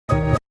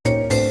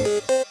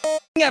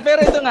nga,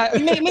 pero ito nga,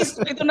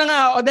 ito na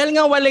nga, dahil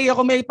nga walay ako,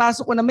 may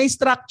pasok ko na, may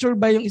structure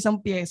ba yung isang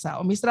pyesa?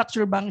 O may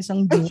structure ba ang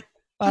isang joke?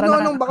 Para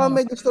nung baka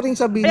may gusto rin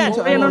sabihin ayan,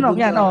 sa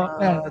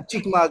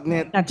chick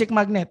magnet. Yan, chick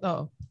magnet,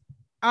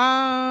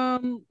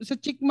 Sa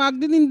chick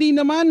magnet, hindi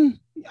naman.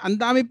 Ang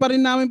dami pa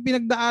rin namin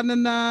pinagdaanan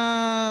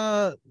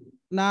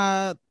na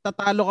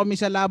tatalo kami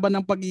sa laban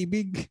ng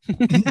pag-ibig.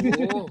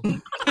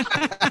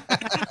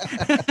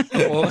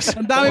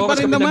 Ang dami pa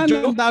rin naman.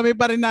 Ang dami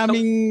pa rin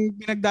naming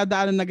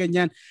pinagdadaanan na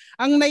ganyan.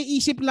 Ang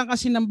naiisip lang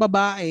kasi ng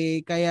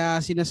babae, kaya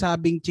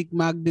sinasabing chick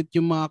magnet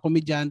yung mga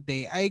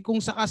komedyante, ay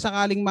kung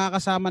sakasakaling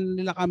makakasama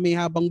nila kami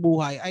habang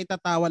buhay, ay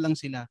tatawa lang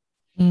sila.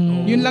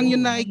 Yun lang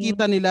yung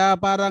nakikita nila,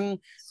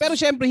 parang, pero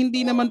syempre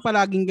hindi naman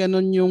palaging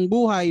ganun yung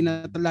buhay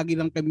na lagi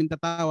lang kami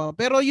tatawa.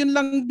 Pero yun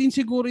lang din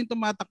siguro yung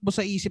tumatakbo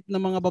sa isip ng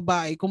mga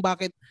babae kung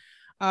bakit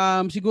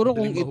siguro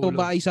kung ito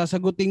ba ay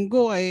sasagutin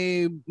ko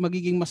ay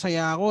magiging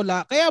masaya ako.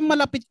 Kaya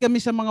malapit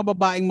kami sa mga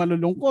babaeng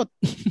malulungkot.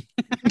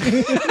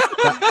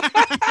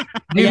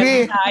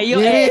 Jimmy,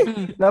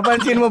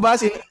 napansin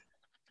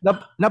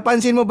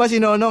mo ba si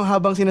Nonong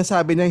habang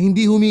sinasabi niya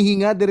hindi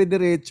humihinga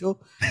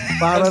dire-diretso?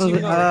 Parang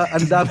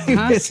ang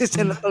daming beses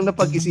na lang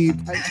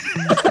napag-isipan.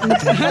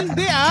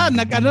 Hindi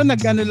nag-ano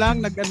lang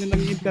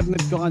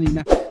internet ko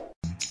kanina.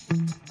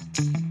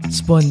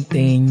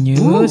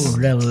 Spontaneous,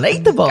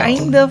 relatable,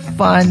 kind of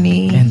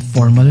funny, and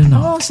formal na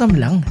awesome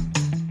lang.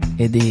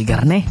 E di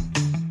garne.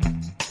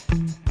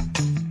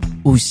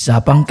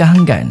 Usapang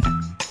kahanggan.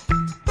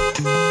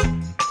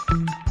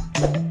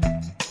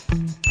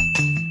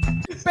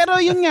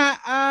 Pero yun nga,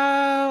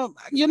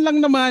 yun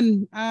lang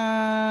naman,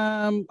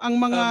 ang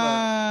mga,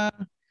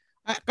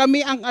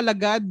 kami ang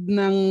alagad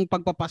ng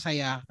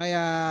pagpapasaya.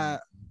 Kaya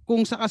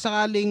kung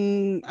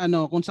sakasakaling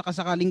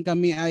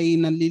kami ay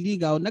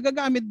nanliligaw,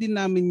 nagagamit din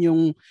namin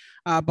yung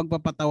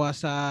pagpapatawa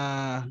sa,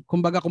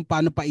 kumbaga kung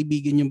paano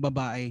paibigin yung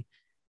babae.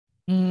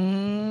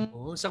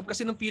 Sarap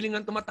kasi ng feeling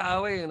ng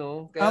tumatawa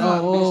no?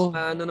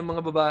 Kaya ng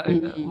mga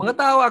babae. Mga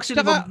tao actually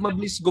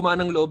mabilis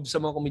gumanang loob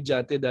sa mga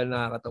komedyante dahil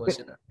nakakatawa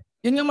sila.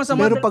 Yun nga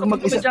masama, dahil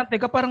komedyante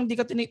ka, parang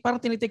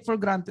tinitake for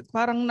granted.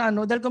 Parang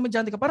dahil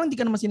komedyante ka, parang di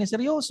ka naman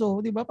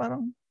sineseryoso, di ba?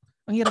 Parang,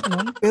 ang hirap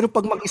nun. Pero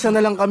pag mag-isa na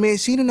lang kami,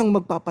 sino nang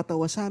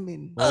magpapatawa sa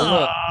amin?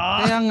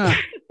 Kaya nga,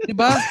 di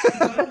ba?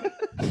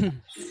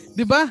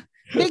 Di ba?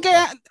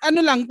 Kaya,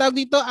 tawag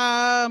dito,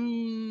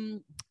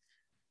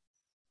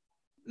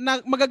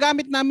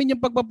 magagamit namin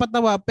yung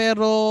pagpapatawa,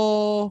 pero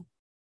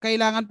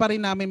kailangan pa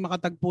rin namin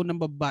makatagpo ng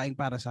babaeng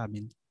para sa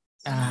amin.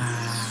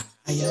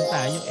 Ayun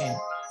tayo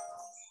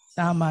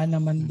Tama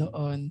naman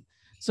doon.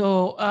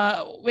 So,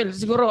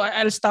 siguro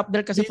I'll stop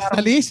there kasi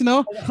parang list,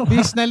 no?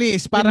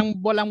 List. Parang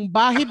walang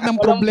bahid ng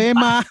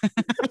problema.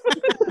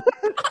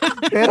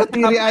 Pero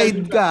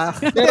teary-eyed ka.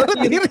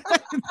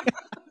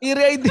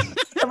 Teary-eyed.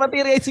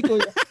 Teary-eyed si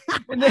Kuya.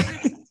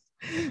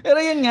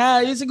 Pero yun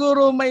nga, yung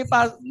siguro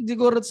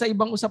siguro sa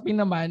ibang usapin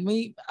naman,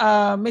 may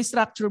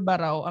structure ba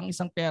raw ang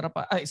isang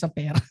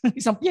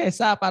isang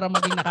pyesa para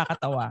maging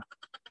nakakatawa?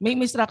 May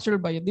structure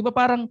ba yun? Di ba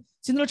parang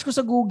sinearch ko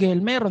sa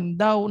Google, meron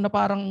daw na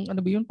parang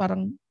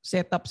parang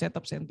setup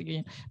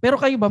ganyan. Pero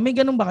kayo ba, may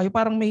ganun ba kayo?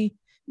 Parang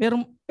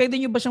pwede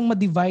nyo ba siyang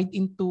ma-divide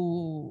into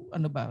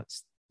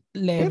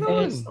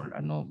levels or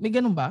May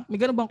ganun ba? May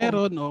ganun bang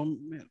meron,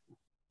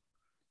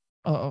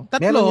 Oo.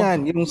 Tatlo. Meron yan,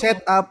 yung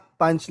setup,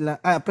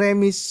 punchline,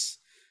 premise,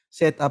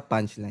 setup,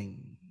 punchline.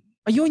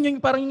 Ayun,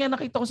 yung parang nga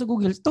nakita ko sa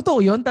Google. Totoo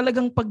yun?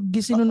 Talagang pag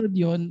sinunod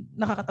yun,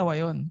 nakakatawa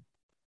yun?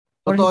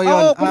 Totoo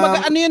yun.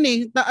 Kumbaga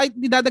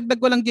didadagdag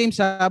ko lang, James,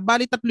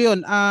 bali tatlo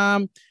yun.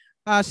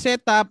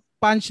 Setup,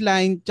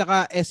 punchline,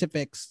 tsaka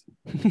SFX.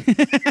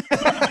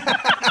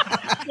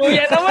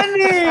 Kuya naman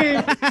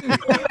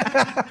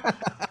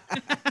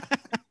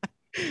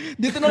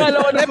Dito na nga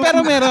lang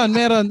pero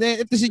meron.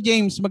 Ito si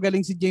James,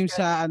 magaling si James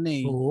sa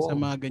sa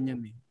mga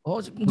ganyan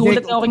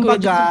gulat na ako kay Kuya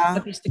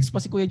James. Statistics pa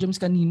si Kuya James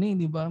kanina,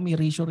 di ba? May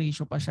ratio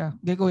pa siya.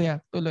 Okay,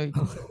 Kuya, tuloy.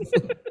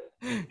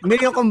 Hindi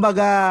yung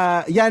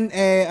kumbaga, yan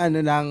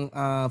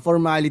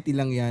formality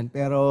lang yan.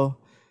 Pero,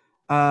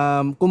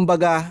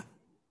 kumbaga,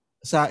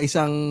 sa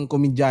isang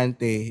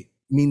komedyante,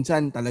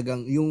 minsan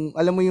talagang,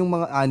 alam mo yung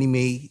mga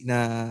anime na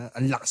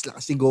ang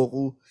lakas-lakas si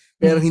Goku,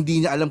 pero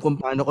hindi niya alam kung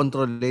paano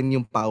kontrolin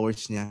yung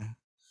powers niya.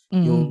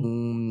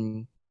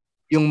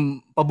 Yung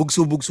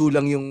pabugso-bugso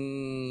lang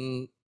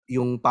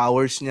yung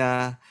powers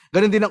niya.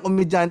 Ganon din ang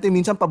komedyante,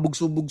 minsan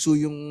pabugso-bugso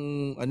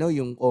yung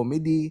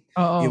comedy,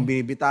 yung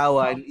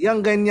binibitawan.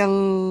 Yung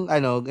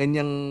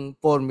ganyang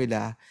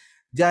formula.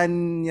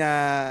 Diyan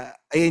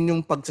ayan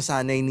yung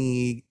pagsasanay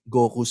ni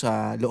Goku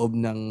sa loob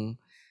ng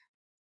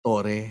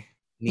tore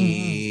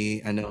ni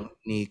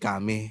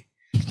Kame.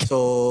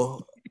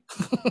 So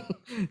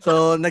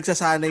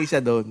nagsasanay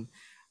siya doon.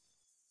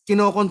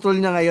 Kinokontrol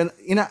niya ngayon,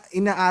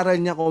 inaaral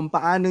niya kung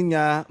paano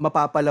niya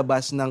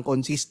mapapalabas ng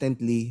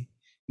consistently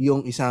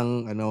yung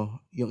isang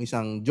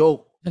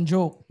joke. Ang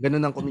joke.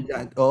 Ganun ang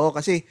komedyante. Oo,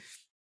 kasi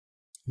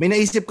may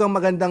naisip kang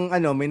magandang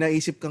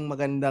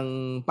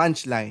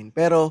punchline,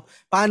 pero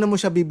paano mo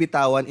siya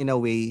bibitawan in a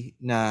way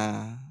na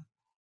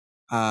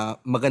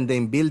maganda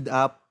yung build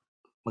up,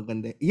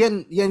 maganda.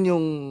 Yan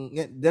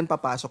yan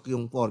papasok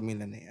yung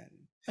formula na yan.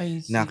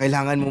 Na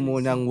kailangan mo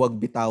munang wag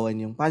bitawan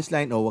yung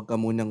punchline o wag ka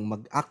munang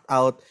mag-act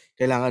out.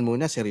 Kailangan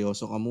muna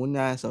seryoso ka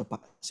muna sa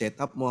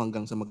setup mo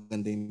hanggang sa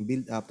maganda yung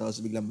build up tapos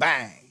biglang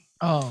bang.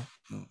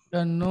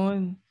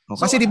 Ganun.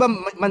 Kasi 'di ba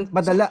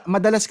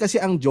madalas kasi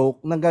ang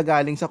joke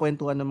nanggagaling sa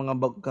kwentuhan ng mga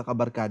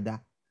kakabarkada.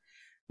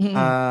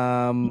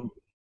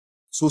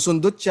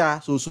 Susundot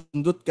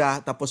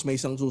ka tapos may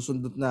isang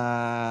susundot na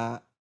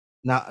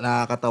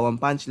nakakatawang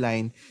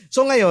punchline.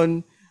 So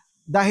ngayon,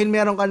 dahil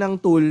meron ka ng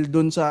tool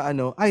dun sa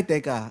ay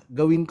teka,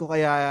 gawin ko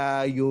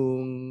kaya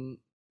yung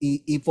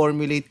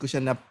i-formulate ko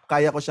siya na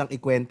kaya ko siyang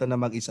ikwento na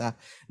mag-isa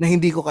na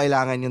hindi ko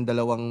kailangan yung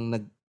dalawang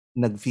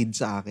nag-feed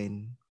sa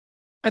akin.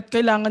 At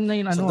kailangan na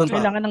yun,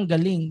 kailangan ng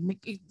galing.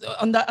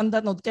 On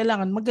that note,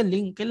 kailangan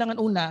magaling.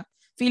 Kailangan una,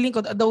 feeling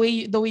ko, the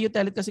way you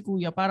tell it kasi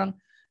kuya, parang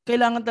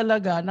kailangan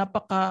talaga,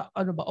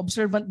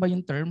 observant ba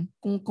yung term?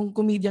 Kung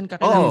comedian ka,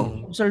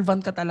 kailangan observant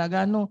ka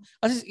talaga, no?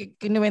 Kasi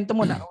kiniwento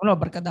mo na,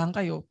 barkadahan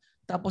kayo.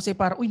 Tapos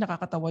parang,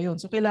 nakakatawa yun.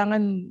 So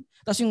kailangan,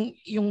 tapos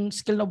yung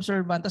skill na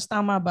observant, tapos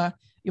tama ba,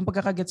 yung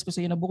pagkakagets ko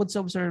sa iyo na bukod sa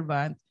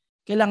observant,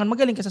 kailangan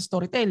magaling ka sa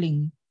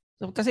storytelling.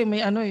 So, kasi may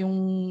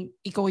yung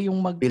ikaw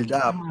yung build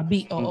up.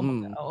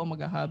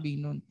 Mag-hobby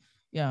nun.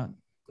 Yeah.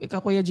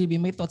 Ikaw Kuya GB,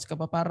 may thoughts ka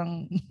pa?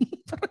 Parang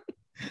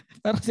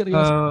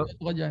seryoso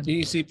ka dyan.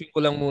 Iisipin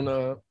ko lang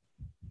muna.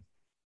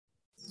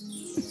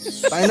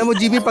 Paano mo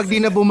GB pag di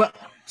na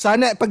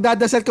sana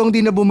pagdadasal kong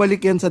di na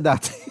bumalik yan sa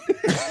dati.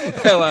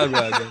 Wag.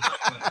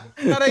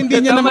 Para hindi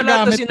niya na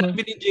magamit.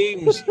 Sinabi ni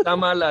James.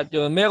 Tama lahat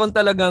yun. Meron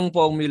talagang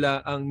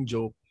formula ang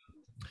joke.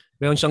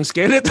 Meron siyang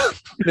skeleton.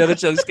 Meron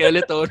siyang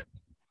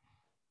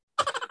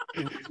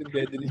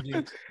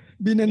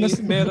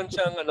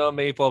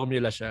may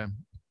formula siya.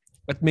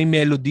 At may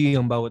melody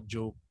ang bawat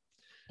joke.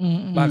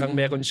 Parang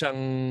meron siyang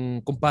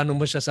kung paano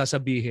mo siya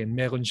sasabihin,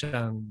 meron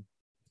siyang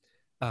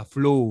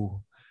flow.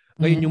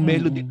 Ngayon yung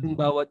melody ng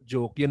bawat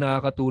joke, yan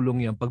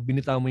nakakatulong yan. Pag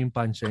binitaw mo yung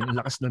punchline,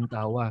 lakas ng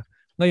tawa.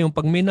 Ngayon,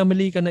 pag may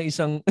namali ka na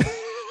isang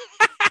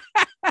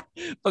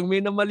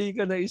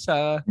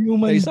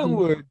isang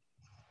word,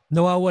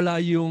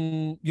 nawawala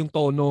yung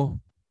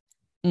tono.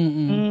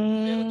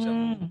 Meron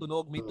siyang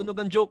tunog. May tunog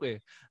ang joke eh.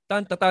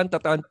 Tan,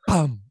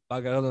 pam.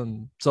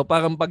 So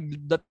parang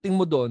pagdating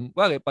mo doon,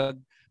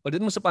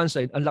 pagdating mo sa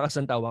punchline, ang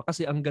lakas ng tawa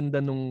kasi ang ganda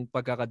nung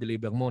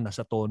pagkakadeliver mo,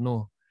 nasa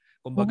tono.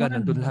 Kumbaga,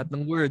 nandun lahat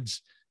ng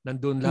words,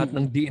 nandun lahat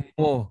ng diin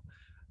mo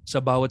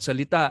sa bawat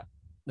salita.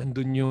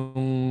 Nandun yung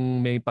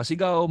may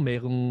pasigaw,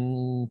 mayroong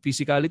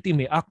physicality,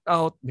 may act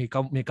out, may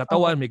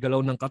katawan, may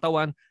galaw ng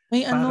katawan.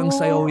 May parang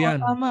sayaw yan.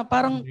 Tama,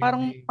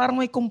 parang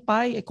may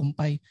kumpay.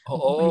 Kumpay.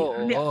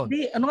 Oo.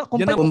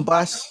 Kumpay?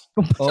 Kumpas.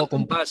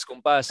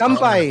 Kumpas.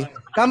 Kampay.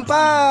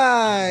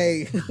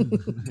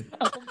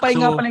 Kumpay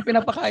nga pala yung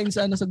pinapakain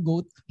sa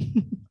goat.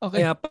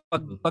 Okay. Kaya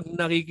pag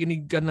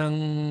nakikinig ka ng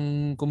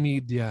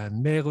comedian,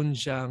 meron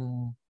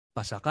siyang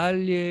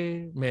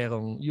pasakalye,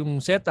 merong yung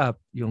setup,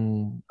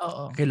 yung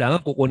kailangan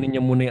kukunin niya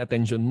muna yung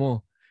attention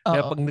mo.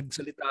 Kaya pag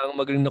nagsalita ang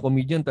magaling na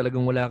comedian,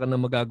 talagang wala ka na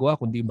magagawa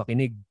kundi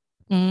makinig.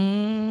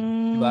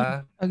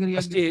 Diba?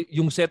 Kasi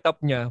yung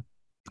setup niya,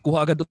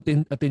 kuha agad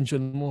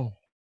attention mo.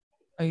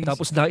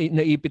 Tapos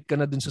naipit ka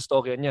na dun sa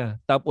story niya.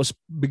 Tapos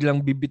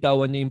biglang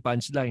bibitawan niya yung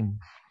punchline.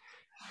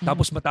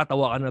 Tapos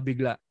matatawa ka na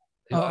bigla.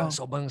 Diba?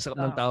 Sobrang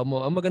sarap ng tao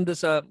mo. Ang maganda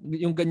sa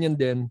yung ganyan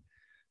din,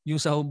 yung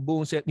sa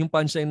buong set, yung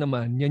punchline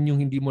naman, yan yung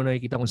hindi mo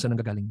nakikita kung saan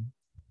nanggagaling.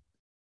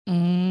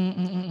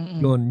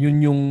 Yun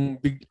yung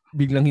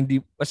biglang hindi,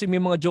 kasi may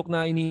mga joke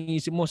na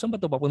iniisip mo, saan ba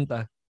ito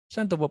papunta?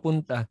 Saan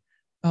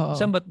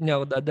ba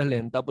niya ako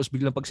dadalhin? Tapos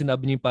biglang pag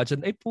sinabi niya yung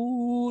punchline, ay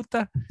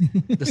puta!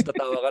 Tapos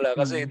tatawa ka lang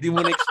kasi hindi mo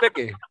na-expect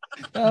eh.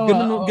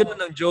 Ganun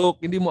ang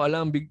joke, hindi mo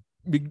alam,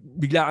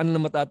 bigla ka na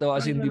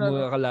matatawa kasi hindi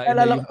mo akalain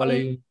na yung pala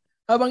yung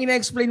habang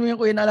ina-explain mo yan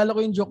kuya, naalala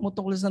ko yung joke mo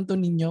tungkol sa Santo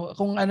Niño.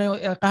 Kung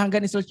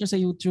kahanggan i-search nyo sa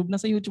YouTube,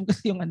 nasa YouTube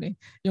kasi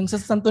yung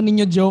sa Santo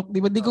Niño joke, di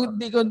ba?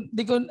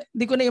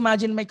 Di ko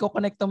na-imagine may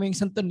ko-connecta mo yung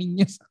Santo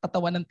Niño sa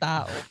katawan ng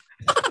tao.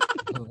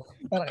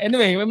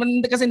 Anyway,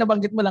 kasi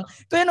nabanggit mo lang.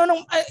 Kaya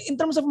in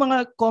terms of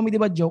mga comedy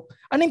ba joke,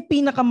 ano yung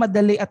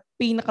pinakamadali at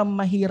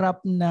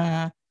pinakamahirap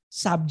na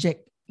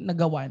subject na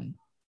gawan?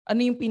 Ano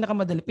yung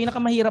pinakamadali?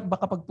 Pinakamahirap ba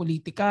kapag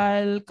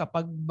political?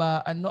 Kapag ba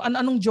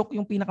anong joke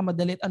yung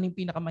pinakamadali at ano yung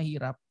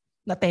pinakamahirap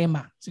na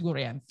tema? Siguro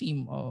yan,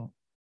 theme.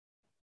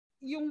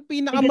 Yung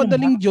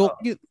pinakamadaling joke,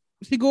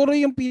 siguro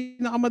yung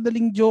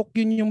pinakamadaling joke,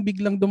 yun yung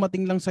biglang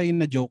dumating lang sa'yo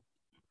na joke.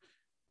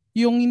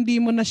 Yung hindi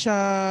mo na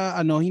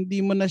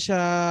siya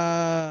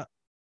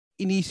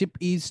inisip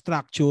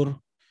i-structure.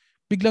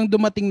 Biglang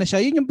dumating na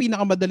siya. Yun yung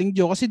pinakamadaling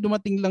joke kasi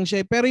dumating lang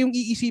siya. Pero yung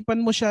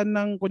iisipan mo siya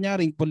ng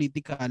kunyaring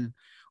political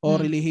o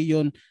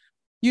relihiyon,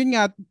 yun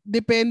nga,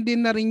 depende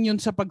na rin yun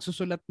sa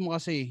pagsusulat mo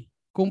kasi.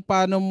 Kung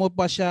paano mo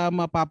pa siya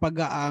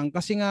mapapagaang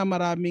kasi nga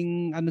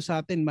maraming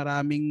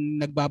maraming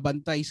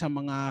nagbabantay sa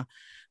mga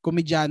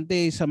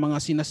komedyante, sa mga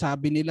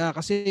sinasabi nila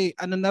kasi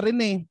na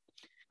rin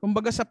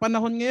kumbaga sa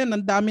panahon ngayon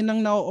ang dami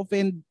nang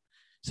na-offend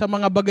sa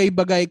mga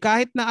bagay-bagay.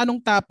 Kahit na anong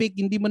topic,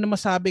 hindi mo na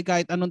masabi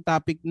kahit anong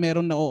topic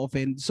meron na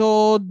o-offend.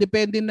 So,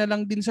 depende na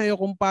lang din sa'yo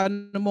kung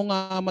paano mo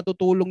nga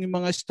matutulong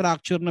yung mga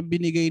structure na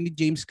binigay ni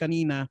James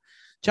kanina.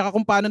 Tsaka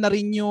kung paano na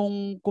rin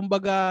yung,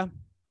 kumbaga,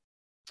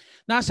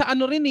 nasa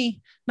ano rin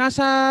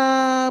nasa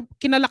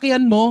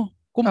kinalakihan mo,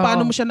 kung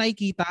paano mo siya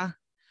nakikita.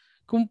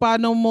 Kung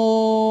paano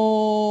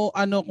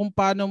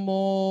mo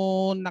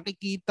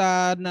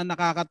nakikita na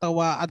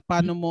nakakatawa at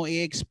paano mo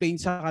i-explain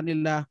sa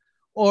kanila,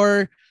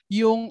 or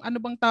yung ano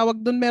bang tawag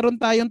doon,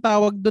 meron tayong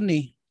tawag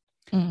doon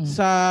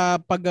sa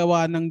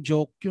paggawa ng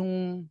joke,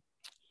 yung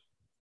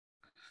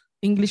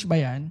English ba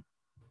yan?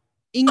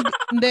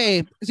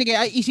 Hindi sige,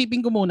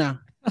 isipin ko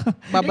muna.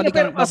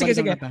 Babalikan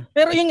sige.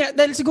 Pero yun nga,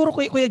 dahil siguro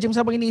Kuya James,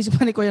 habang iniisip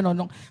ni Kuya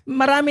Nonong,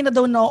 marami na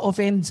daw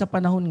na-offend sa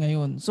panahon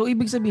ngayon. So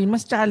ibig sabihin,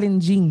 mas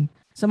challenging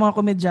sa mga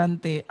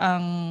komedyante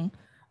ang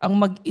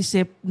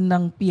mag-isip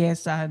ng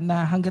piyesa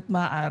na hanggat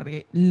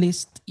maaari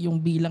list yung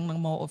bilang ng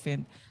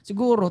ma-offend.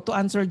 Siguro, to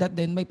answer that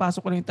din, may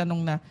pasok ko na yung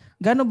tanong na,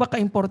 gaano ba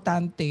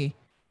ka-importante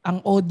ang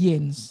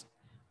audience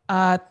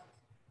at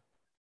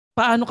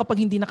paano kapag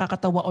hindi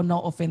nakakatawa o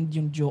na-offend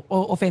yung joke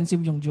o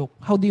offensive yung joke?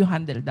 How do you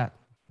handle that?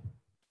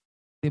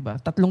 Diba?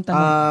 Tatlong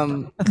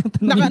tanong.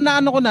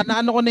 Naano ko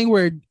na yung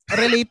word,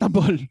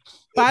 relatable.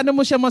 Paano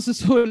mo siya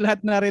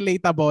masusulat na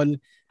relatable?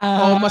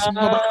 O mas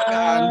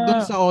mabagal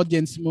dun sa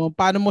audience mo?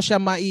 Paano mo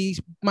siya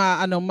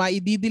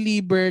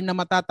mai-deliver na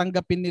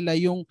matatanggapin nila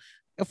yung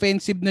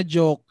offensive na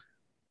joke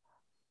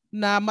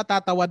na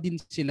matatawa din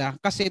sila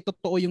kasi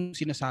totoo yung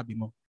sinasabi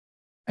mo?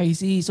 I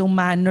see. So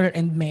manner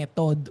and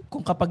method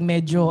kung kapag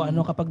medyo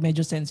kapag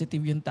medyo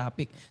sensitive yung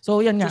topic.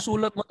 So yan nga.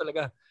 Susulat mo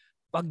talaga.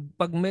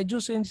 Pag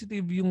medyo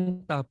sensitive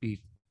yung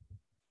topic,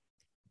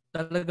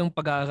 talagang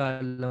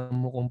pag-aaralan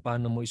mo kung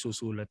paano mo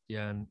isusulat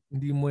yan.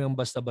 Hindi mo yung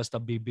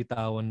basta-basta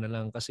bibitawan na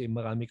lang kasi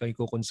marami kang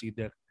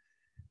i-consider.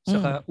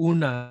 Saka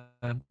una,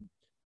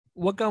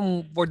 wag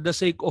kang for the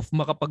sake of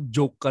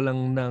makapag-joke ka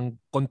lang ng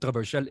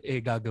controversial,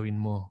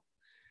 gagawin mo.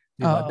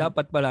 Diba?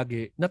 Dapat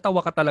palagi,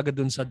 natawa ka talaga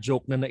dun sa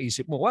joke na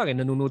naisip mo. Kuwari,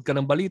 nanonood ka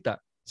ng balita,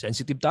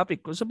 sensitive topic.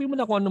 Sabihin mo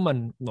na kung ano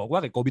man.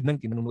 Kuwari,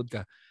 COVID-19, nanonood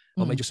ka.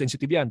 O medyo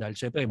sensitive yan dahil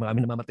syempre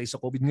marami namamatay sa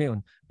COVID ngayon.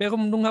 Pero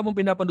nung habang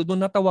pinapanood, nung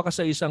natawa ka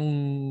sa isang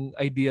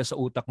idea sa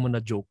utak mo na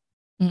joke,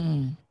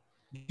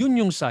 yun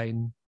yung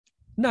sign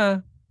na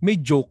may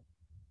joke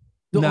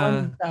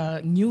doon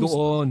news.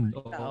 Doon.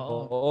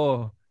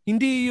 Oo.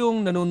 Hindi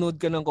yung nanonood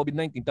ka ng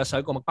COVID-19 tapos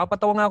sabi ko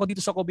magpapatawa nga ako dito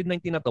sa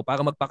COVID-19 na to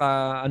para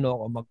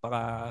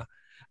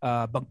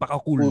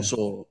magpaka-cool.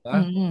 Puso.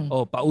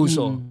 O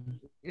pauso.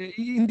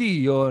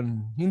 Hindi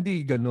yon.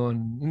 Hindi ganon.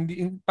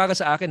 Hindi, para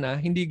sa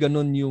akin hindi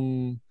ganon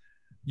yung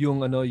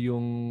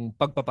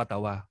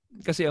pagpapatawa.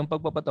 Kasi ang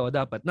pagpapatawa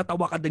dapat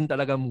natawa ka din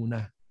talaga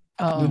muna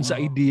dun sa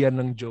idea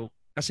ng joke.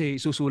 Kasi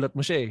susulat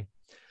mo siya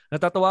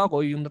Natatawa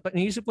ako, yung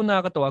naisip ko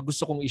nakakatawa,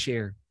 gusto kong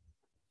i-share.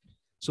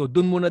 So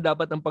dun muna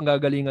dapat ang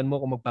panggagalingan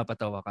mo kung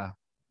magpapatawa ka.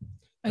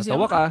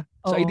 Natawa ka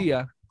sa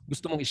idea,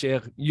 gusto mong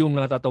i-share yung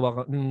natatawa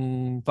ka,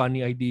 yung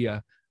funny idea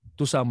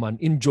to someone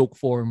in joke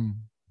form.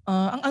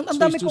 Ang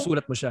dami ko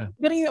susulat mo siya.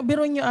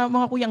 Biro niyo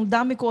mga kuya, ang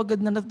dami ko agad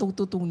na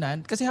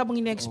natututunan kasi habang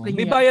ine-explain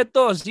niya. May bayad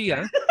to,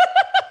 Zia.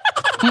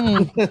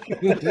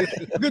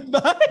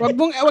 Goodbye.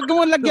 Wag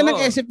mo lagyan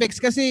ng SFX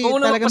kasi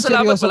talagang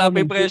seryoso. Wala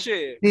pa presyo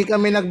Hindi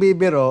kami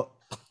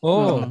nagbibiro.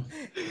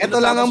 Ito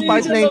lang ang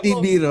part na hindi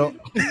biro.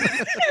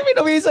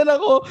 Minawisan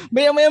ako.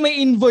 Maya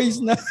may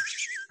invoice na.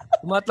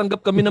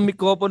 Tumatanggap kami ng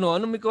mikropono.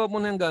 Anong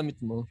mikropono yung gamit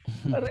mo?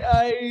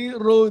 Ay,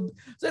 Rode.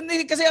 So,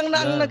 kasi ang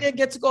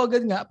nag-gets ko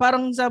agad nga,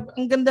 parang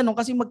ang ganda nung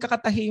kasi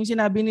magkakatahi yung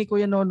sinabi ni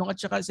Kuya Nonong at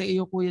saka sa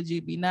iyo Kuya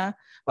JB na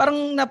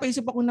parang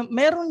napaisip ako na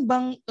meron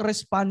bang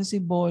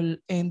responsible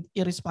and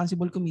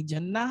irresponsible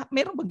comedian na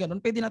meron bang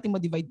ganun? Pwede natin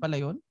ma-divide pala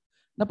yun?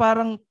 Na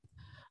parang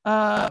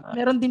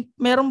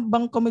meron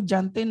bang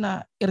komedyante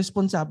na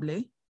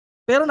irresponsable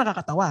pero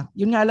nakakatawa?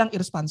 Yun nga lang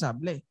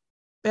irresponsable.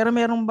 Pero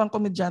meron bang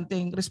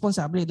komedyanteng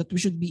responsable that we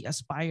should be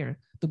aspire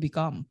to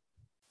become?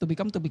 To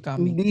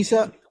becoming?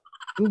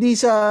 Hindi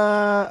sa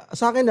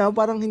akin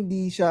parang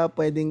hindi siya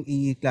pwedeng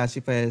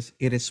i-classify as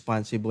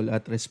irresponsible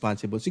at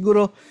responsible.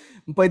 Siguro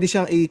pwede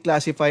siyang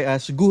i-classify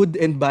as good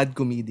and bad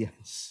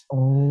comedians.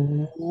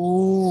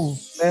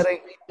 Pero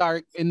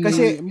dark and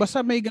kasi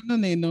basta may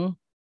ganun no?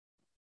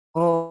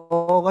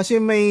 Oo, kasi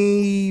may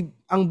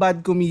ang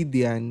bad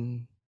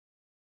comedian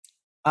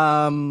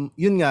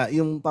yun nga,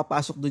 yung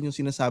papasok doon yung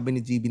sinasabi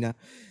ni GB na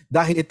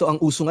dahil ito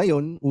ang uso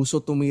ngayon, uso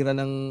tumira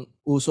ng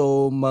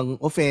uso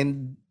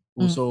mang-offend,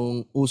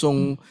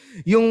 usong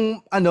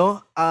yung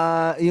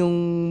yung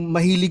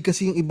mahilig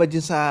kasi yung iba dyan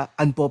sa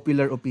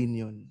unpopular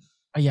opinion.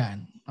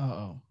 Ayan,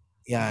 oo.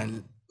 Yan.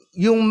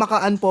 Yung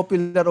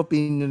maka-unpopular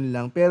opinion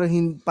lang pero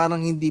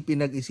parang hindi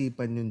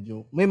pinag-isipan yung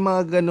joke. May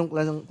mga ganong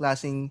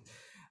klaseng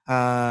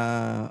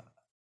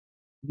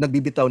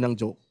nagbibitaw ng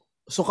joke.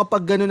 So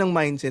kapag gano'n ang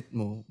mindset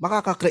mo,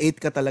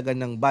 makaka-create ka talaga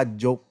ng bad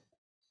joke.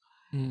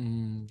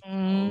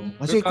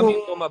 Kasi kung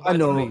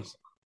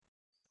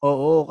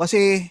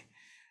kasi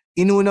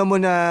inuna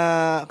mo na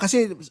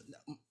kasi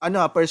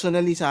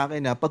personally sa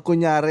akin pag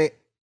kunyari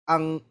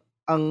ang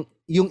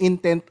yung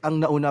intent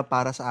ang nauna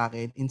para sa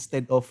akin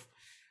instead of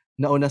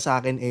nauna sa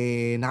akin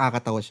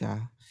nakakatawa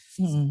siya.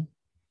 Mm-hmm.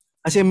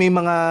 Kasi may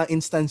mga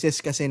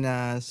instances kasi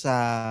na sa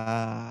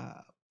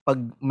pag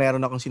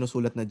meron akong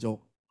sinusulat na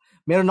joke,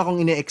 meron akong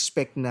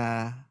ine-expect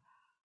na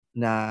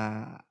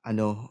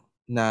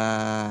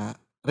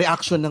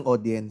reaction ng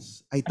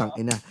audience. Ay,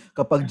 tangina.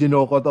 Kapag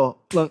ginoko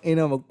to,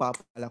 tangina,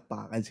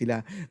 magpapalakpakan sila.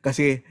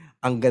 Kasi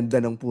ang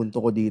ganda ng punto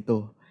ko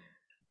dito.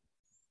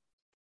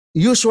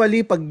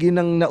 Usually, pag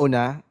ginang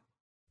nauna,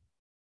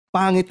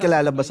 pangit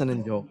kalalabasan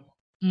ng joke.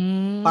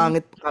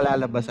 Pangit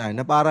kalalabasan.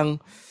 Na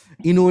parang,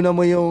 inuna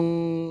mo yung,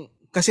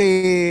 kasi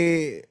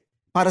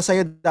para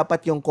sa'yo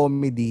dapat yung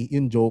comedy,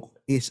 yung joke,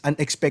 is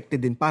unexpected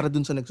din para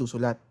dun sa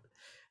nagsusulat.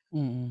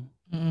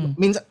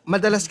 Minsan,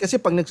 madalas kasi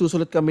pag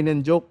nagsusulat kami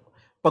ng joke,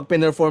 pag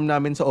pinerform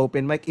namin sa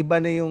open mic, iba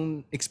na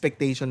yung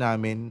expectation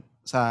namin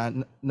sa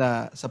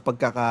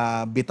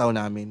pagkakabitaw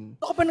namin.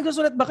 So kapag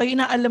nagsusulat ba kayo,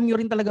 inaalam nyo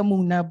rin talaga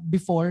muna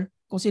before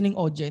kung sino yung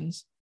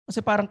audience? Kasi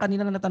parang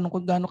kanina na natanong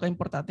ko gaano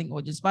ka-importante yung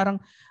audience. Parang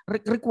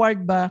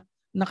required ba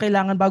na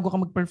kailangan bago ka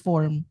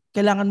mag-perform,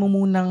 kailangan mo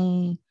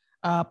munang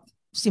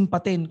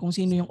simpatin kung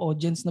sino yung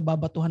audience na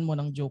babatuhan mo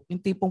ng joke. Yung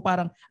tipong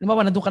parang,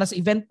 halimbawa, nandun ka na sa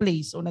event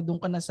place o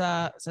nandun ka na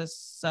sa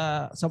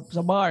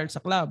bar, sa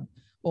club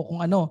o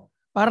kung ano.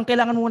 Parang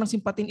kailangan mo nang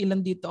simpatin ilan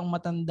dito ang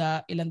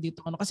matanda, ilan dito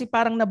ano. Kasi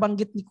parang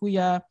nabanggit ni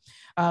Kuya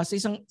sa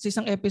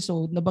isang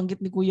episode, nabanggit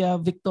ni Kuya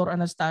Victor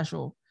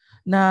Anastasio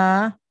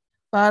na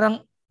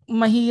parang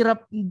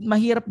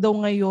mahirap daw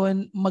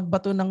ngayon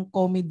magbato ng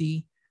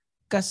comedy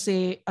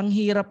kasi ang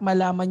hirap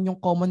malaman yung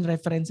common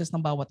references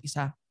ng bawat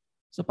isa.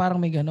 So parang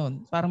may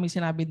ganun. Parang may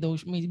sinabi daw,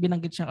 may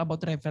binanggit siyang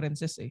about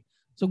references eh.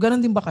 So ganun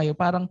din ba kayo?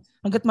 Parang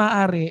hangga't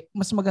maaari,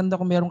 mas maganda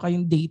kung meron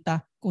kayong data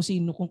kung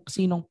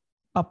sinong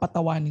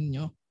papatawanin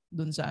nyo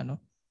doon sa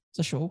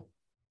sa show?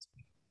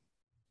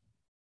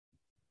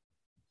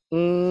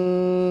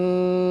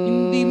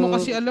 Hindi mo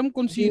kasi alam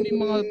kung sino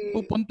yung mga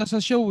pupunta sa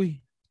show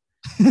eh.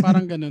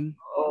 Parang ganun.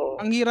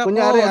 Ang hirap.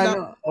 Kunyari,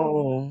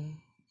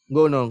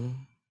 Go nung.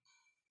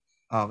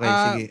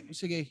 Okay,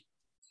 sige.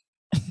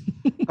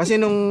 Kasi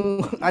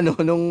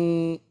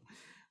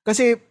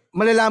kasi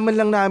malalaman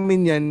lang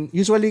namin yan,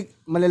 usually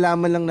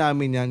malalaman lang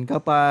namin yan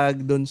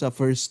kapag doon sa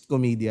first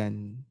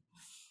comedian.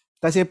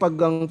 Kasi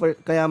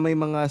kaya may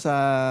mga sa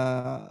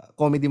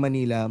Comedy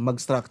Manila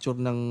mag-structure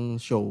ng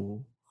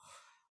show,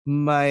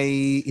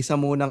 may isa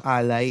munang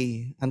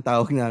alay, ang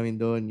tawag namin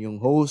doon,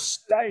 yung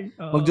host.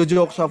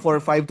 Magjo-joke siya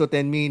for 5 to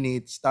 10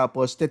 minutes,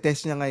 tapos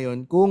tetest niya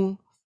ngayon kung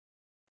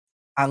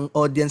ang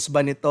audience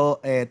ba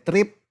nito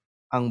trip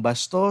ang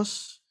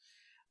bastos,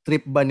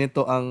 trip ba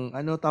nito ang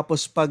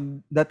tapos pag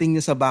dating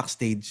niya sa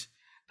backstage,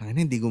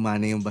 hindi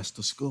gumana yung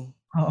bastos ko.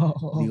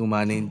 Hindi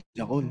gumana yung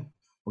jakol.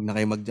 Huwag na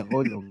kayo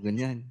magjakol o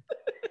ganyan.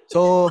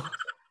 So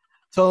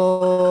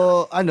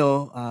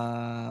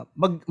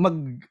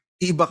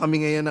mag-iba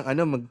kami ngayon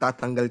ng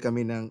magtatanggal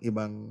kami ng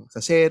ibang sa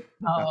set,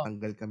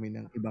 magtatanggal kami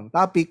ng ibang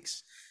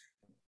topics.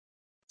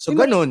 So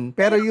ganun,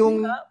 pero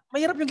yung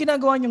mahirap yung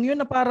ginagawa niyo yun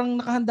na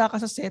parang nakahanda ka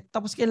sa set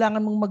tapos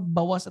kailangan mong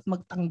magbawas at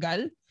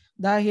magtanggal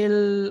dahil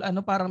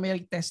parang may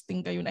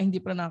testing kayo na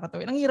hindi pa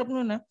nakakatawid. Ang hirap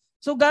nun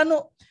So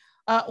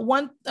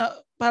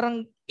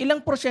parang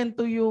ilang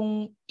porsyento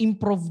yung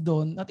improv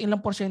doon at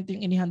ilang porsyento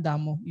yung inihanda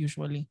mo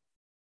usually?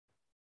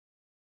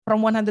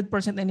 From 100%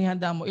 na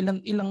inihanda mo,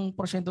 ilang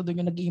porsyento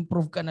doon yung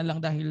nag-i-improve ka na lang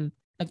dahil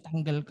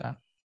nagtanggal ka?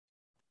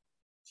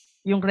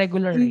 Yung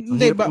regular rate.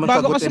 Hindi,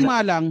 bago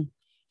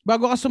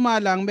ka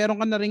sumalang,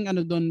 meron ka na ring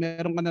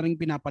meron ka na ring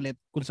pinapalit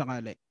kung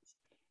sakali.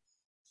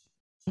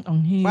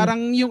 Parang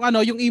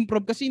yung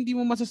improv kasi hindi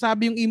mo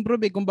masasabi yung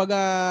improv eh. Kumbaga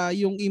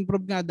yung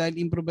improv nga dahil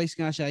improvise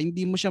nga siya,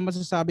 hindi mo siya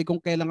masasabi kung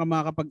kailan ka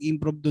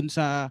makakapag-improv dun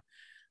sa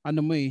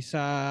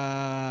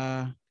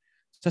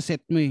sa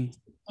set mo eh.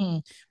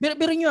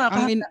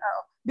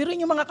 Biro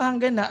nyo mga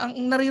kahanggan na ang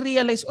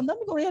nare-realize, ang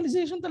dami kong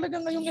realization talaga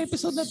ngayong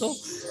episode na to.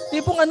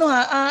 Tipong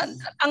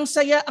ang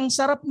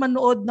sarap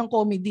manood ng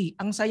comedy.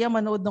 Ang saya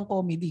manood ng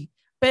comedy.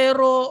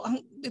 Pero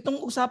itong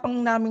usapang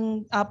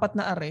naming apat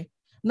na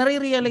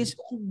nare-realize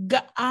kung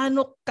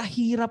gaano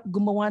kahirap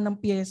gumawa ng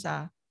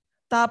pyesa.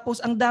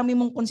 Tapos ang dami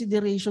mong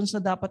considerations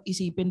na dapat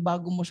isipin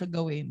bago mo siya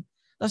gawin.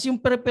 Tapos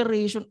yung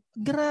preparation,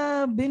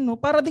 grabe no.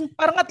 Parang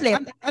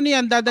atleta.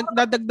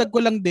 Dadagdag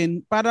ko lang din,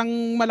 parang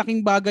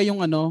malaking bagay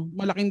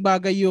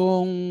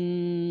yung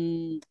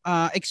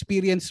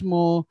experience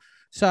mo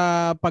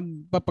sa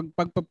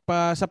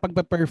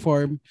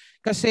pagpe-perform.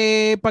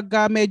 Kasi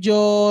pagka medyo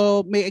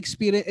may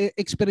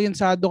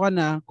experienceado ka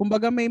na,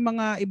 kumbaga may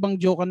mga ibang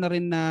joke na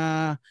rin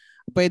na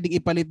pwedeng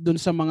ipalit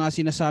dun sa mga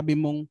sinasabi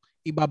mong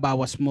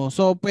ibabawas mo.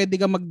 So pwede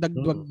ka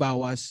magdagdag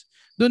bawas.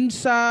 Dun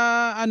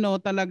sa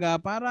talaga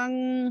parang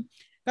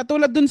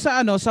katulad dun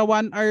sa 1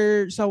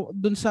 hour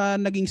dun sa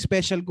naging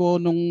special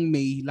ko nung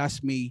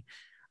last May.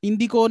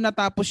 Hindi ko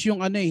natapos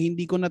yung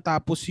hindi ko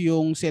natapos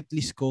yung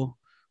setlist ko.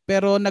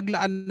 Pero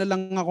naglaan na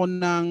lang ako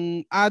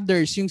ng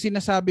others, yung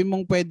sinasabi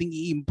mong pwedeng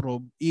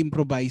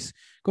i-improvise.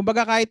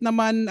 Kumbaga kahit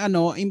naman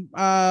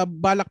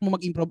balak mo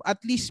mag-improve, at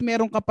least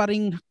meron ka pa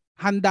ring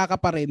handa ka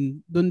pa rin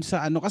dun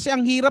sa ano. Kasi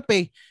ang hirap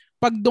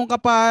pag doon ka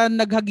pa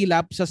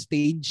naghagilap sa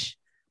stage,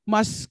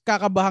 mas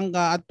kakabahan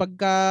ka at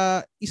pagka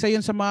isa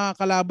yun sa mga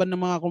kalaban ng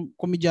mga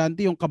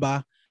komedyante, yung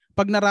kaba,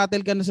 pag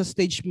naratel ka na sa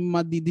stage,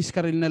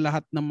 madidiskaril na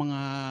lahat ng mga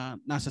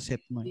nasa set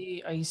mo.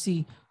 I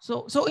see.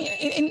 So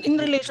in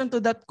relation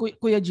to that,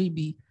 Kuya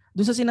JB,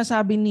 doon sa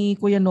sinasabi ni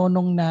Kuya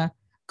Nonong na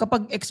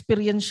kapag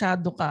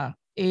experienceado ka,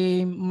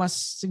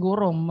 mas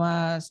siguro,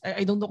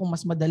 I don't know kung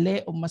mas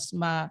madali o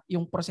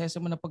yung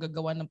proseso mo na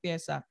paggagawa ng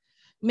pyesa.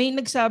 May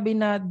nagsabi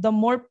na the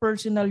more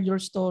personal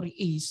your story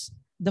is,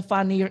 the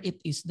funnier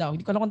it is daw.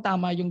 Hindi ko alam kung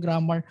tama yung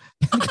grammar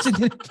kasi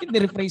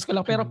nirephrase ko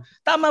lang. Pero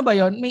tama ba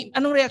yon? May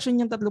anong reaction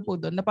yung tatlo po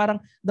doon? Na parang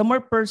the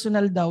more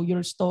personal daw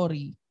your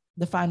story,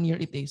 the funnier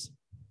it is.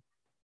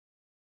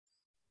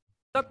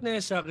 Not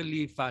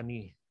necessarily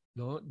funny.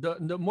 No?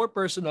 The more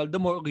personal, the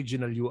more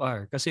original you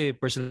are. Kasi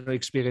personal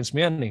experience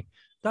mo yan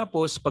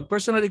Tapos, pag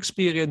personal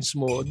experience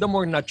mo, the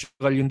more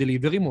natural yung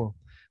delivery mo.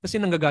 Kasi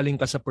nanggagaling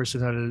ka sa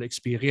personal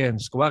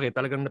experience. Kuwari,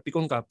 talagang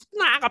napikon ka.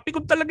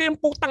 Nakakapikon talaga yung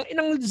putang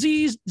inang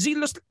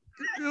zilos.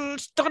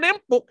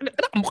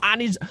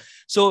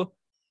 So,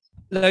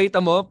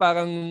 nakita mo,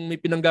 parang may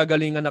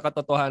pinanggagalingan na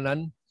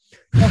katotohanan.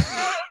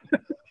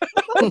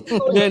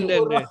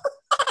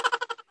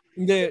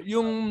 Hindi.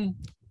 Yung,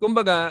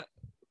 kumbaga,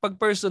 pag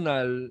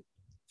personal,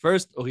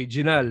 first,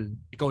 original.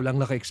 Ikaw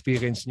lang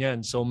naka-experience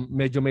niyan. So,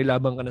 medyo may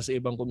labang ka na sa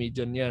ibang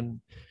comedian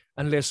yan.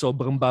 Unless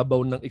sobrang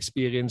babaw ng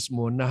experience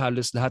mo na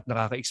halos lahat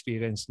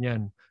nakaka-experience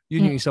niyan.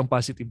 Yun yung isang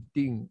positive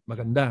thing.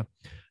 Maganda.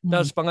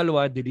 Tapos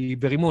pangalawa,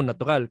 delivery mo,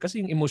 natural.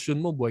 Kasi yung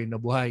emotion mo, buhay na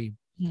buhay.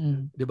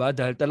 Diba?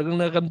 Dahil talagang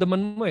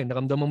naramdaman mo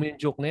naramdaman mo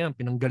yung joke na yan,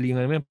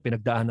 pinanggalingan mo yan,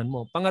 pinagdaanan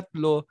mo.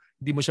 Pangatlo,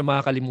 hindi mo siya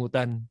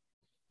makakalimutan.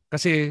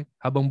 Kasi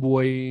habang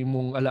buhay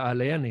mong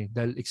alaala yan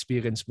dahil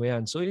experience mo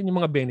yan. So yun yung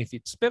mga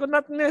benefits. Pero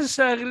not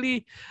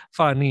necessarily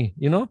funny,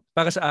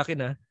 para sa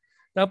akin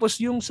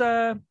Tapos yung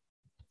sa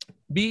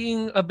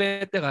being a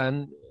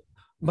veteran,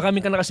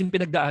 marami ka na kasing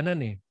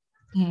pinagdaanan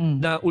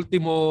Na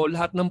ultimo,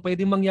 lahat ng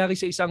pwedeng mangyari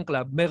sa isang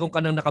club, meron ka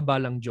nang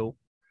nakabalang joke.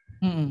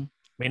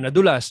 May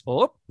nadulas.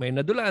 May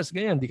nadulas.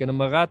 Ganyan, di ka na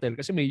maratel.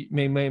 Kasi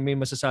may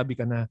masasabi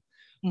ka na.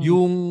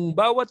 Yung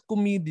bawat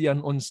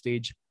comedian on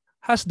stage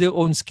has their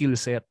own skill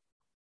set.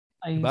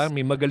 Diba?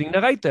 May magaling na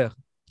writer.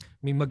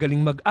 May magaling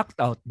mag-act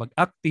out,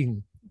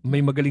 mag-acting. May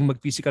magaling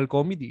mag-physical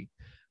comedy.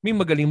 May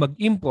magaling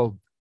mag-improv.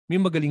 May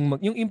magaling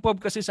yung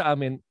improv kasi sa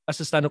amin as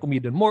a stand-up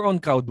comedian, more on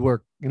crowd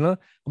work,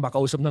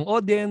 kumakausap ng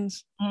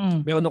audience.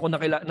 Meron ako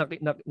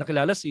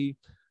nakilala si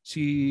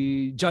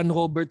John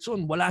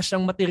Robertson, wala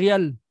siyang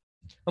material.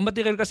 Ang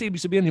material kasi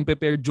ibig sabihin yung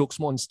prepared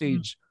jokes mo on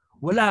stage.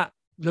 Wala,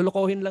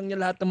 lolokohin lang niya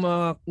lahat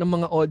ng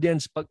mga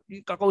audience, pag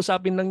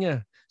kakausapin lang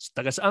niya.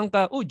 Taga saan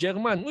ka?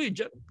 German.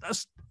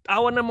 Tas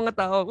tawa ng mga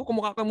tao.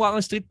 Kumukha kang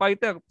street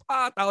fighter.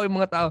 Tawa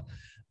yung mga tao.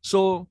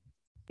 So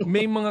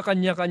may mga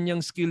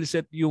kanya-kanyang skill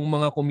set yung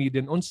mga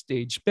comedian on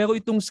stage. Pero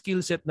itong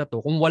skill set na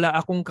to, kung wala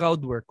akong crowd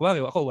work,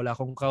 wala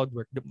akong crowd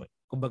work.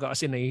 Kumbaga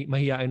kasi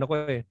mahihain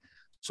ako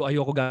So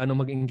ayoko gaano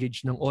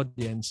mag-engage ng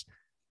audience.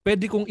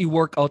 Pwede kong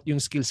i-work out yung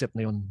skill set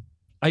na yun.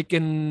 I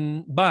can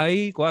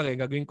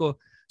gagawin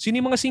ko, sino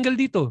yung mga single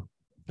dito?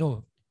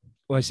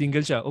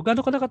 Single siya.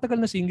 Gaano ka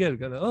nakatagal na single?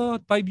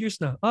 5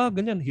 years na.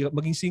 Ganyan. Hirap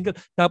maging single.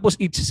 Tapos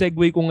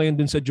i-segue ko ngayon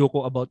dun sa joke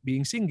ko about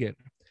being single.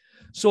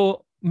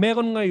 So,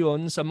 meron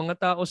ngayon sa mga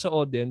tao sa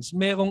audience,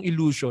 merong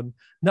illusion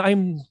na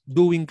I'm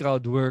doing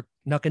crowd work,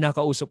 na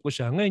kinakausap ko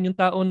siya. Ngayon, yung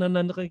tao na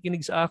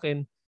nakikinig sa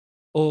akin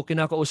o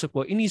kinakausap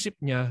ko, inisip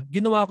niya,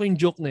 ginawa ko yung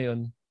joke na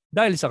yun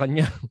dahil sa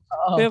kanya.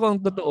 Pero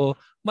ang totoo,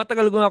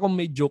 matagal ko na akong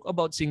may joke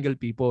about single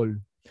people.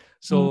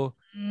 So,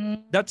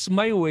 that's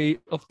my way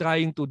of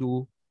trying to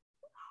do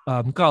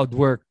crowd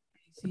work.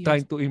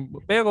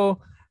 Pero,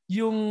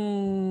 yung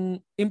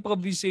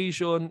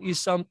improvisation is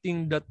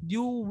something that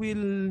you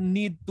will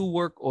need to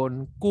work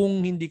on kung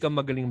hindi ka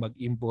magaling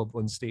mag-improv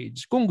on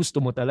stage. Kung gusto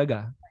mo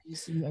talaga. I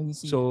see.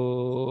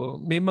 So,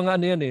 may mga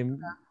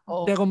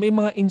pero may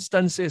mga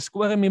instances,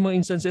 may mga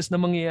instances na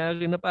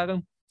mangyayari na parang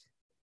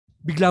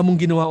bigla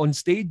mong ginawa on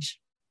stage.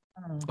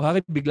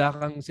 Bigla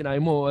kang sinabi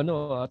mo,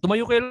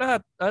 tumayo kayo lahat.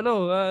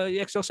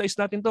 I-exercise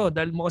natin to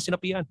dahil mo kasi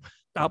sinapian.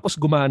 Tapos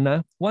gumana.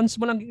 Once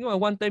mo lang ginawa,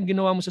 one time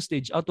ginawa mo sa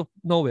stage out of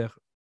nowhere.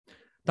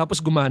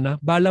 Tapos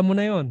gumana, bala mo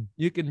na yon.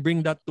 You can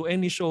bring that to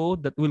any show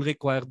that will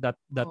require that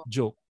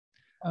joke.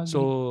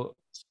 So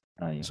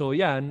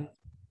yan.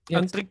 Yes.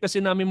 Ang trick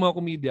kasi namin mga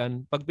comedian,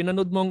 pag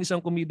pinanood mo ang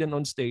isang comedian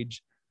on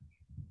stage,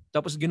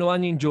 tapos ginawa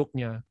niya yung joke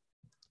niya,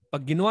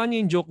 pag ginawa niya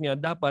yung joke niya,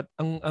 dapat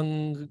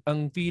ang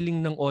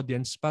feeling ng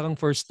audience, parang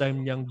first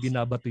time niyang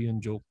binabato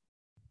yung joke.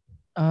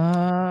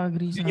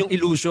 Yun yung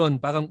illusion.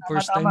 Parang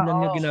first time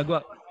lang niya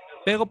ginagawa.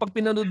 Pero pag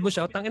pinanood mo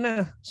siya,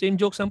 tangina, same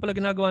jokes lang pala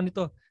ginagawa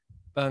nito.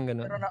 Parang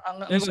gano'n.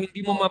 Pero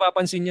hindi mo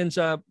mapapansin yan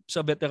sa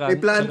veteran. May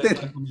planted.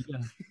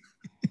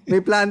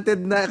 May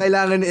planted na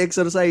kailangan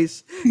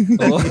i-exercise.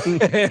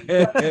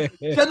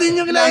 Siya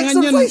din yung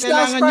na-exercise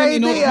last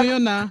Friday. Kailangan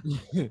yun, yun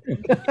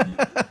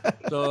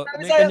So,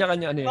 may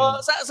kanya-kanya ano yun.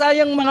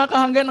 Sayang mga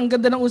kahanggan, ang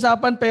ganda ng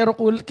usapan pero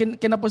cool,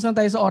 kinapos na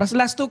tayo sa oras.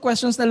 Last 2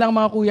 questions na lang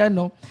mga kuya,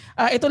 no?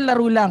 Ito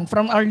laro lang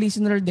from our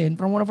listener din,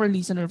 from one of our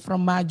listener,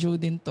 from Majo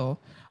din to.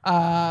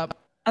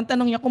 Ang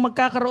tanong niya, kung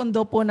magkakaroon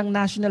daw po ng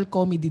National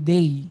Comedy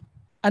Day,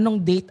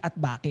 anong date at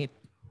bakit?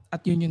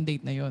 At yun yung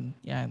date na yun.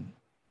 Yan.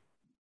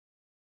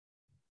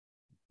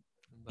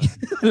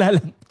 Wala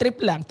lang.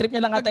 Trip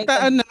niya lang ata.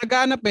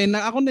 Naghanap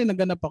ako din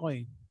naghanap ako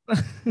eh.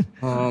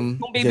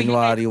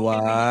 January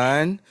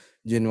 1,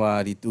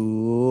 January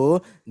 2,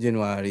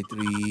 January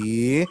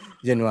 3,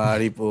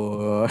 January 4.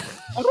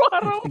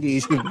 Araw-araw.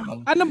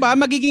 Ano ba?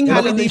 Magiging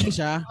holiday po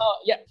siya?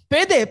 Yeah.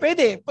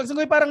 Pwede. Pag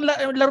sabi parang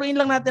laruin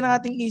lang natin ang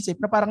ating isip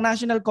na parang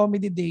National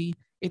Comedy Day,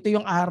 ito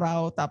yung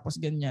araw, tapos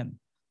ganyan.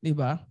 Di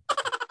ba?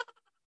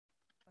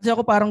 Kasi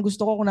ako parang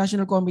gusto ko kung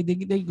National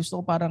Comedy Day, gusto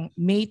ko parang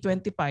May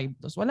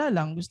 25. Tapos wala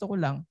lang, gusto ko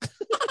lang.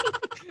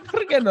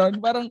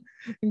 parang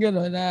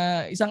gano'n na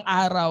isang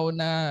araw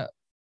na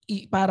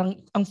parang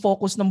ang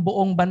focus ng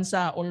buong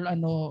bansa or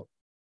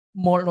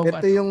more of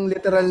ito yung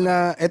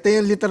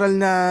literal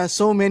na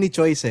so many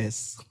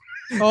choices.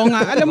 Oo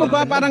nga, alam mo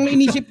ba parang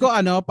inisip ko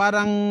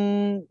parang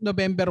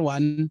November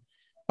 1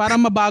 para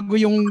mabago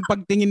yung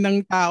pagtingin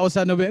ng tao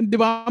sa November. 'Di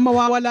ba?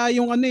 Mawawala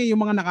yung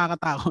yung mga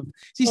nakakatakot.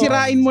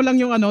 Sisirain mo lang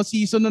yung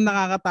season ng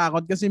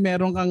nakakatakot kasi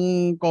meron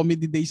kang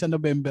comedy day sa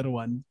November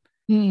 1.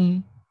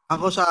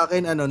 Ako sa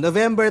akin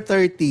November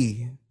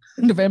 30.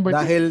 November 30.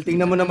 Dahil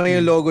tingnan mo naman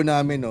yung logo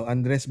namin,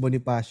 Andres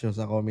Bonifacio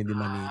sa Comedy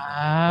Manila.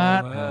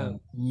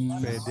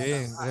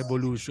 Pwede.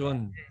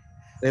 Revolution.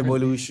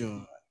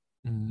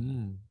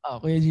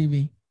 Kuya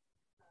GB.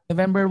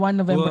 November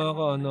 1, November.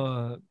 Ako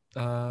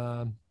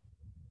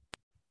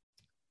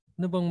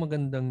ano bang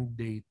magandang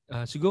date?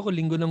 Siguro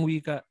linggo ng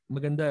wika.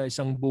 Maganda,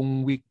 isang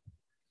buong week.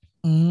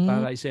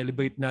 Para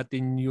i-celebrate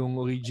natin yung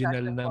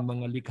original na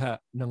mga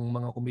likha ng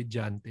mga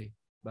komedyante.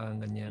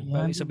 Parang ganyan.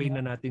 Para isabay na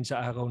natin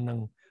sa araw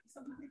ng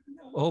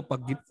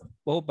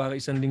para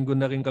isang linggo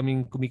na rin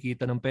kaming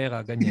kumikita ng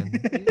pera, ganyan.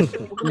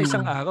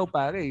 Isang araw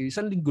pare,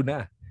 isang linggo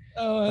na.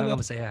 Para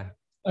masaya.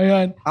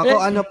 Ayan.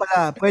 Ako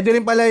pwede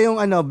rin pala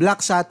yung Black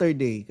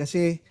Saturday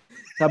kasi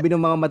sabi ng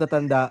mga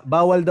matatanda,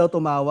 bawal daw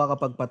tumawa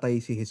kapag patay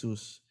si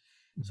Jesus.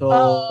 So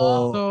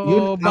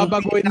yun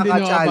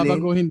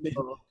babaguhin din.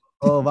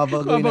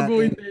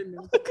 Babaguhin din.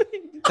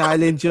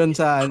 Challenge yun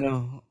sa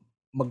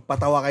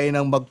magpatawa kayo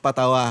ng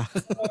magpatawa.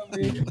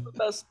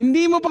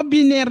 Hindi mo pa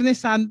Biyernes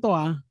Santo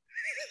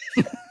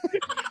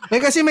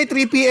kasi may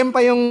 3 PM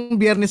pa yung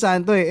Biyernes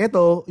Santo eh.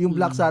 Ito, yung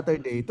Black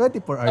Saturday, 24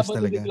 hours Sabado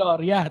talaga. de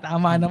Gloria.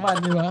 Tama naman,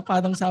 di ba?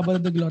 Parang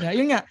Sabado de Gloria.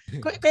 Yun nga.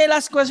 Kaya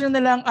last question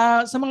na lang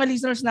sa mga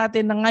listeners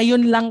natin na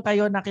ngayon lang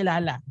kayo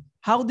nakilala.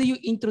 How do you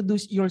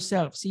introduce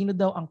yourself? Sino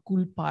daw ang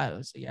Cool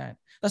Pals? Ayan.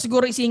 Tapos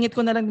siguro isingit ko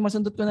na lang,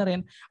 masundot ko na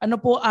rin.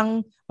 Ano po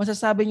ang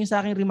masasabi niyo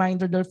sa aking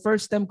reminder the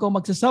first time ko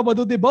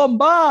magsasabado de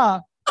bomba?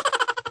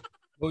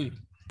 Uy!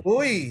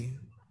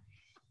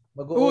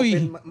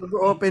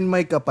 Mag-open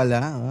mic ka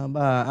pala.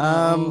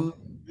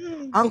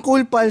 Ang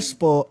Cool Pals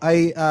po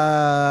ay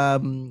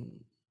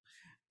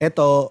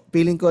eto,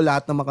 feeling ko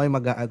lahat naman kami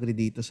mag-a-agree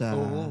dito sa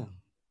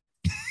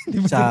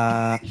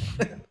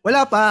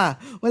wala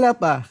pa.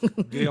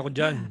 Agree ako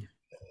dyan.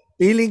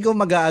 Feeling ko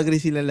mag-a-agree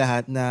sila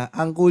lahat na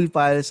ang Cool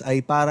Pals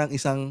ay parang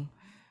isang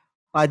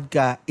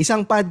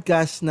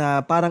podcast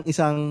na parang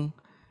isang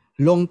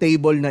long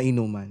table na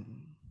inuman.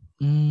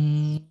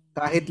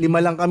 Kahit 5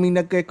 lang kaming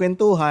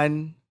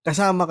nagkikwentuhan,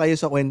 kasama kayo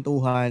sa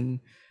kwentuhan,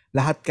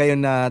 lahat kayo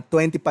na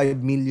 25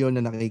 million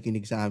na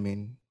nakikinig sa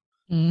amin.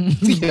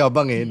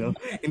 Yabang no?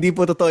 Hindi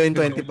po totoo yung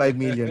 25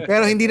 million.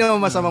 Pero hindi naman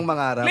masamang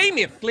mangarap. Claim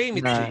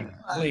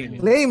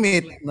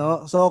it.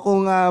 No? So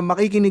kung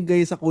makikinig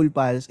kayo sa Cool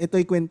Pals,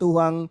 ito'y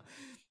kwentuhang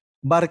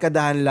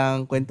barkadahan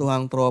lang,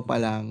 kwentuhang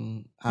tropa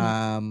lang.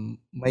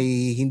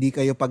 May hindi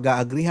kayo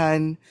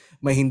pag-aagrihan,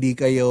 may hindi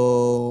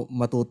kayo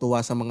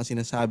matutuwa sa mga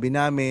sinasabi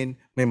namin,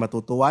 may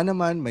matutuwa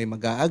naman, may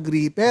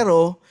mag-agree,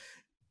 pero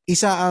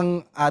isa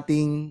ang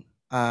ating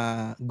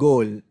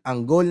goal.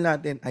 Ang goal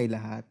natin ay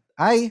lahat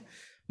ay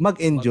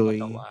mag-enjoy,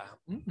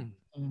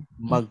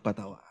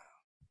 magpatawa.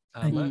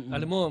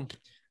 Alam mo,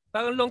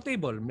 parang long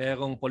table,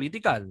 merong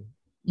political,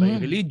 may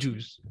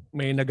religious,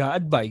 may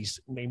nag-a-advise,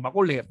 may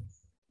makulit,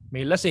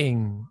 may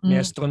lasing, may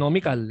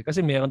astronomical.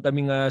 Kasi meron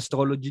kaming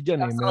astrology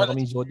dyan. Meron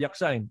kaming zodiac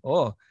sign.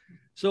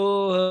 So,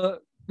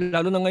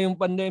 lalo na ngayong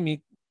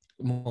pandemic,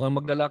 mukhang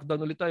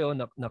magla-lockdown ulit tayo,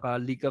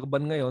 naka-liquor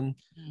ban ngayon.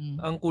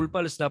 Ang Cool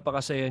Pals,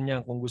 napakasaya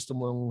niya kung gusto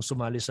mong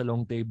sumali sa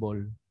long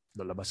table.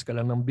 Lalabas ka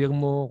lang ng beer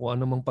mo, kung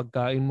ano mang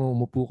pagkain mo,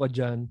 umupo ka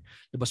dyan.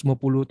 Labas mo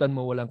pulutan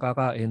mo, walang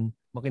kakain,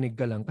 makinig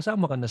ka lang.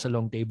 Kasama ka na sa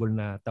long table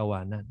na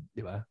tawanan.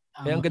 Di ba?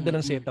 Kaya ang ganda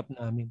ng setup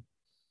namin.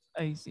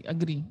 I see.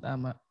 Agree.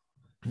 Tama.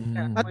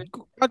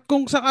 At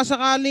kung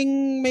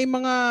sakasakaling may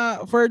mga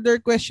further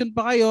question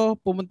pa kayo,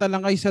 pumunta lang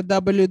kayo sa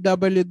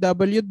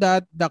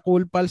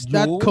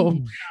www.thecoolpals.com.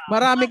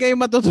 Marami kayong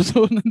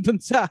matututunan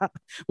dun sa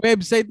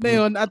website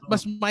na yon at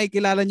mas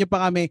makikilala nyo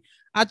pa kami.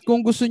 At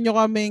kung gusto nyo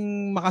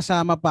kaming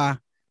makasama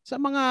pa sa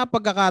mga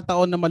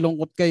pagkakataon na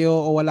malungkot kayo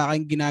o wala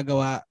kayong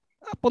ginagawa,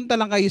 punta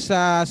lang kayo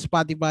sa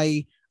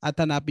Spotify at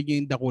hanapin nyo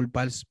yung The Cool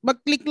Pals.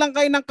 Mag-click lang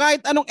kayo ng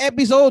kahit anong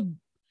episode.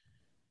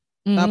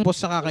 Tapos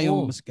saka kayo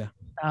mamasga.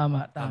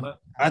 Tama.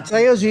 At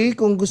sa'yo, Z,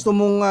 kung gusto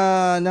mong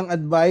ng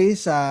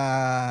advice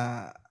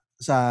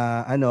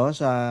sa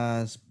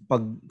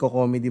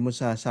pagko-comedy mo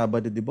sa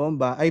Sabado de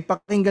Bomba, ay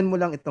pakinggan mo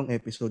lang itong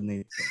episode na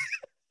ito.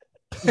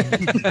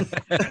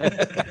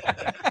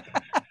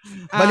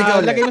 Balik ka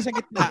ulit. Lagay mo sa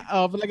gitna.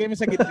 Lagay mo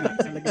sa gitna.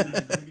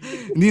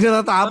 Hindi na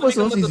natapos,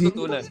 si Z.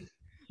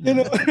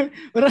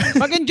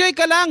 Mag-enjoy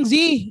ka lang, Z.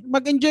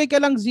 Mag-enjoy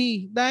ka lang, Z.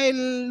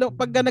 Dahil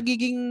pagka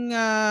nagiging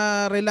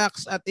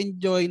relax at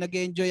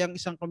nag-enjoy ang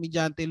isang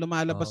komedyante,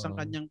 lumalabas ang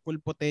kanyang full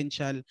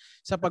potential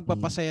sa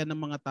pagpapasaya ng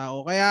mga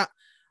tao. Kaya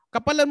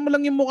kapalan mo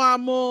lang yung mukha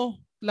mo.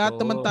 Lahat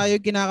naman tayo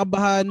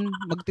kinakabahan.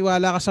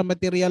 Magtiwala ka sa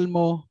material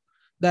mo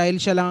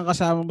dahil siya lang ang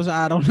kasama mo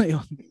sa araw na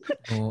yon.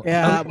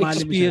 Kaya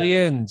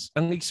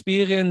ang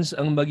experience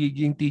ang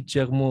magiging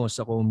teacher mo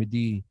sa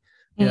comedy.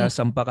 Kaya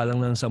sampa ka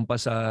lang ng sampa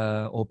sa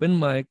open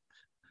mic,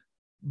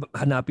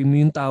 hanapin mo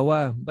yung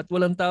tawa. Ba't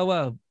walang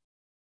tawa?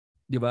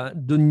 'Di ba?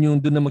 Doon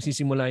na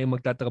magsisimula yung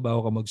magtatrabaho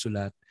ka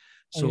magsulat.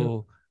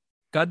 So,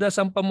 kada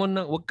sampa mo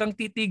na, huwag kang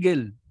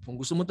titigil. Kung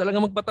gusto mo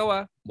talaga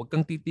magpatawa, huwag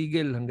kang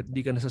titigil hangga't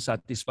di ka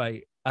nasasatisfy.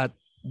 At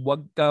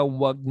wag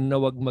na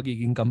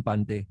magiging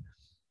kampante.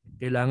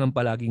 Kailangan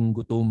palaging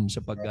gutom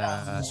sa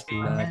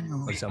pagsulat,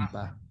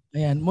 pagsampa.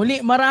 Ayan.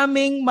 Muli,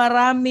 maraming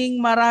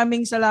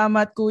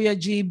salamat Kuya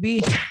GB,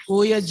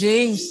 Kuya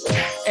James,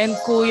 and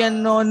Kuya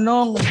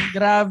Nonong.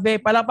 Grabe.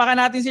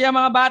 Palakpakan natin siya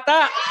mga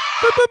bata.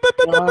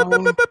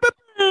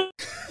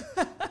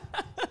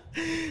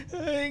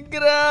 Ay,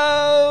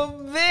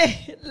 grabe.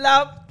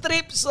 Lap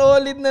trip.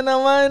 Solid na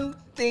naman.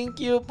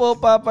 Thank you po,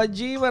 Papa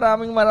G.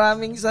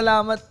 Maraming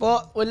salamat po.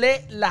 Uli,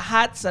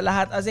 sa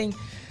lahat. As in,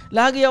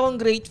 lagi akong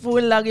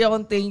grateful, lagi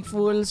akong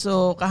thankful.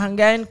 So,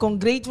 kahanggan,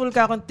 kung grateful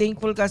ka, kung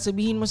thankful ka,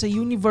 sabihin mo sa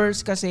universe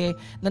kasi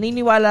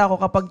naniniwala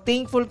ako kapag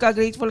thankful ka,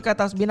 grateful ka,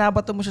 tapos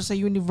binabato mo siya sa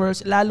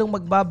universe, lalong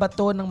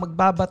magbabato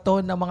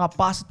ng mga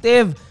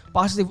positive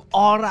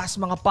auras,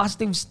 mga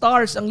positive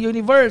stars ang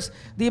universe.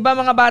 Di ba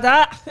mga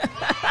bata?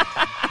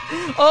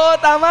 Oo,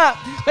 tama.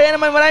 Kaya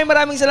naman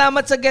maraming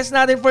salamat sa guest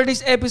natin for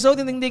this episode.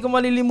 Hindi ko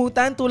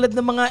malilimutan tulad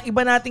ng mga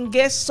iba nating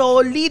guest.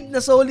 Solid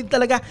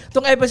talaga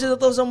itong episode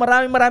to. So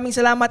maraming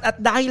salamat at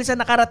dahil sa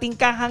nakarating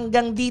ka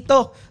hanggang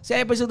dito sa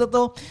episode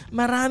to,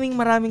 maraming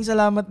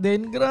salamat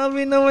din.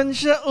 Grabe naman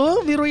siya.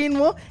 Biruin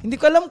mo. Hindi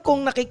ko alam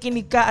kung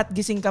nakikinig ka at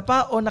gising ka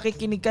pa o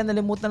nakikinig ka,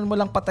 nalimutan mo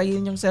lang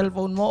patayin yung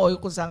cellphone mo o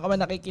kung saan ka ba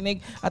nakikinig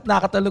at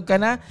nakatulog ka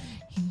na.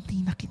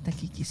 Hindi na kita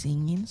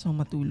kikisingin, so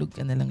matulog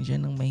ka na lang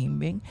dyan ng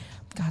mahimbing.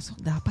 Kaso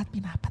dapat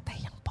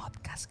pinapatay ang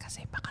podcast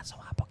kasi baka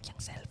sumabog yung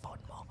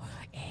cellphone mo.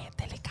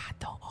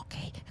 Delikado,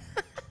 okay?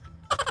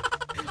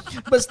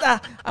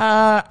 Basta,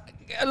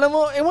 alam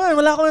mo,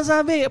 wala akong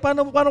nasabi.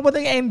 Paano ba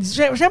tayo end?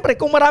 Siyempre,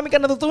 kung marami ka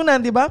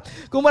natutunan, di ba?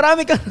 Kung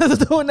marami ka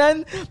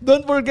natutunan,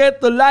 don't forget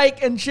to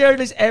like and share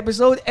this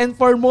episode. And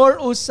for more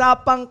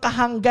Usapang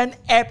Kahanggan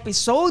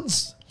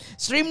episodes,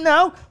 stream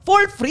now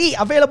for free.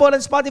 Available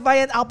on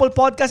Spotify and Apple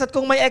Podcast. At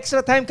kung may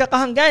extra time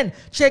kakahanggan,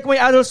 check my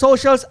other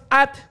socials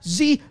at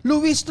Z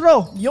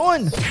Luistro.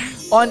 Yun.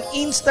 On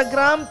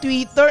Instagram,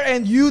 Twitter,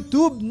 and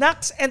YouTube.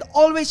 Nax. And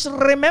always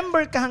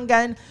remember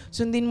kahanggan,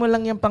 sundin mo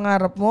lang yung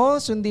pangarap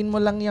mo. Sundin mo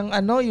lang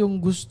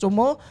yung gusto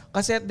mo.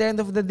 Kasi at the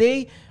end of the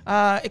day,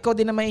 ikaw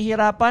din na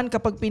mahihirapan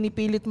kapag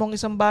pinipilit mong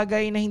isang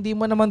bagay na hindi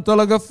mo naman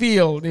talaga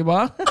feel. Di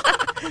ba?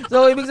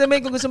 So, ibig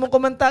sabihin, kung gusto mong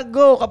kumanta,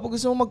 go. Kapag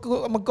gusto mong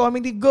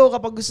mag-comedy, go.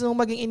 Kapag gusto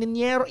mong maging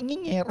ininyero,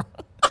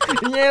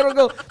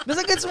 go.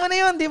 Basta gets mo na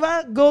yun, di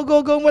ba? Go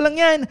mo lang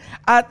yan.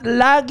 At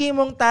lagi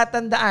mong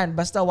tatandaan,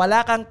 basta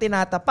wala kang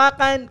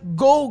tinatapakan,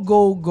 go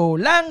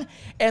lang.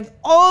 And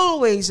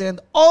always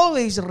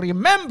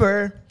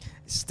remember,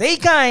 stay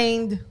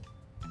kind.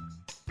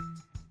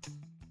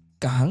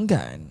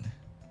 Kahanggan.